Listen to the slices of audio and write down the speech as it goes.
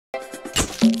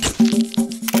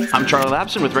I'm Charlie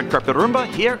Lapson with Red Carpet Rumba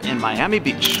here in Miami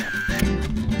Beach.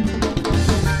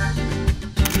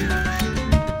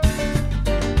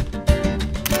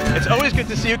 It's always good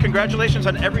to see you. Congratulations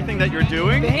on everything that you're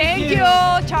doing. Thank you,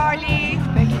 Charlie.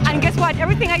 Thank you, Charlie. And guess what?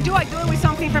 Everything I do it with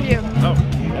something from you. Oh,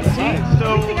 that's nice.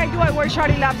 So, everything I do, I wear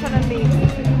Charlie Lapson on me,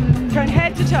 from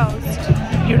head to toes.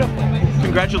 Beautiful.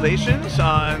 Congratulations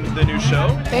on the new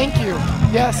show. Thank you.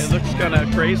 Yes. It looks kind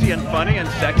of crazy and funny and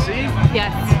sexy.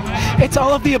 Yes. It's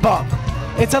all of the above.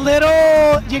 It's a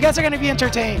little, you guys are going to be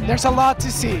entertained. There's a lot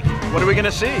to see. What are we going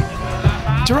to see?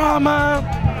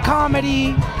 Drama,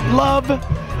 comedy, love,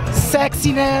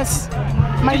 sexiness.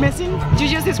 Am I missing? You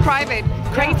just describe it.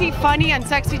 Crazy, funny, and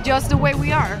sexy, just the way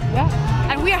we are.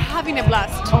 Yeah. And we are having a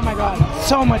blast. Oh my God,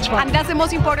 so much fun. And that's the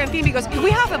most important thing, because if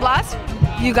we have a blast,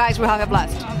 you guys will have a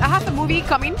blast. I have a movie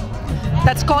coming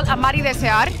that's called Amar y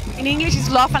Desear. In English, it's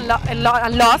Love and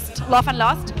Lost. Love and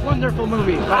Lost. Wonderful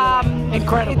movie.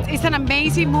 Incredible. It's an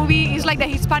amazing movie. It's like the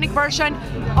Hispanic version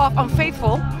of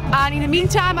Unfaithful. And in the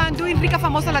meantime, I'm doing Rica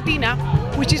Famosa Latina,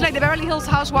 which is like the Beverly Hills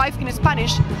Housewife in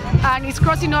Spanish. And it's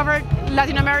crossing over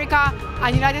Latin America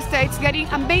and United States, getting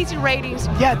amazing ratings.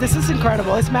 Yeah, this is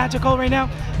incredible. It's magical right now.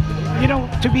 You know,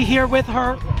 to be here with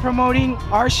her promoting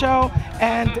our show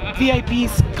and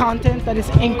VIP's content that is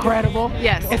incredible.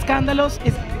 Yes. Escándalos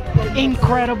is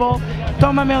incredible.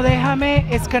 Tómame o déjame,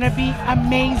 it's gonna be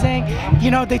amazing.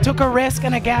 You know, they took a risk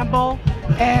and a gamble,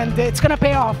 and it's gonna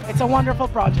pay off. It's a wonderful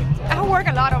project. I have worked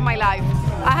a lot of my life.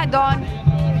 I had done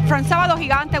from Sábado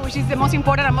Gigante, which is the most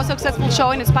important and most successful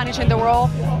show in Spanish in the world,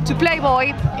 to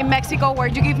Playboy in Mexico, where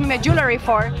you give me my jewelry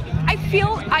for. I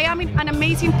feel I am in an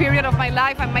amazing period of my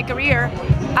life and my career,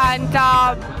 and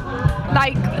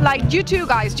like you two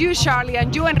guys, you Charlie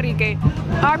and you Enrique,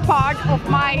 are part of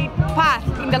my path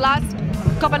in the last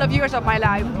couple of years of my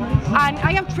life. And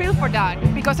I am thrilled for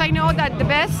that, because I know that the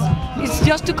best is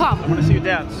just to come. I want to see you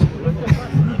dance.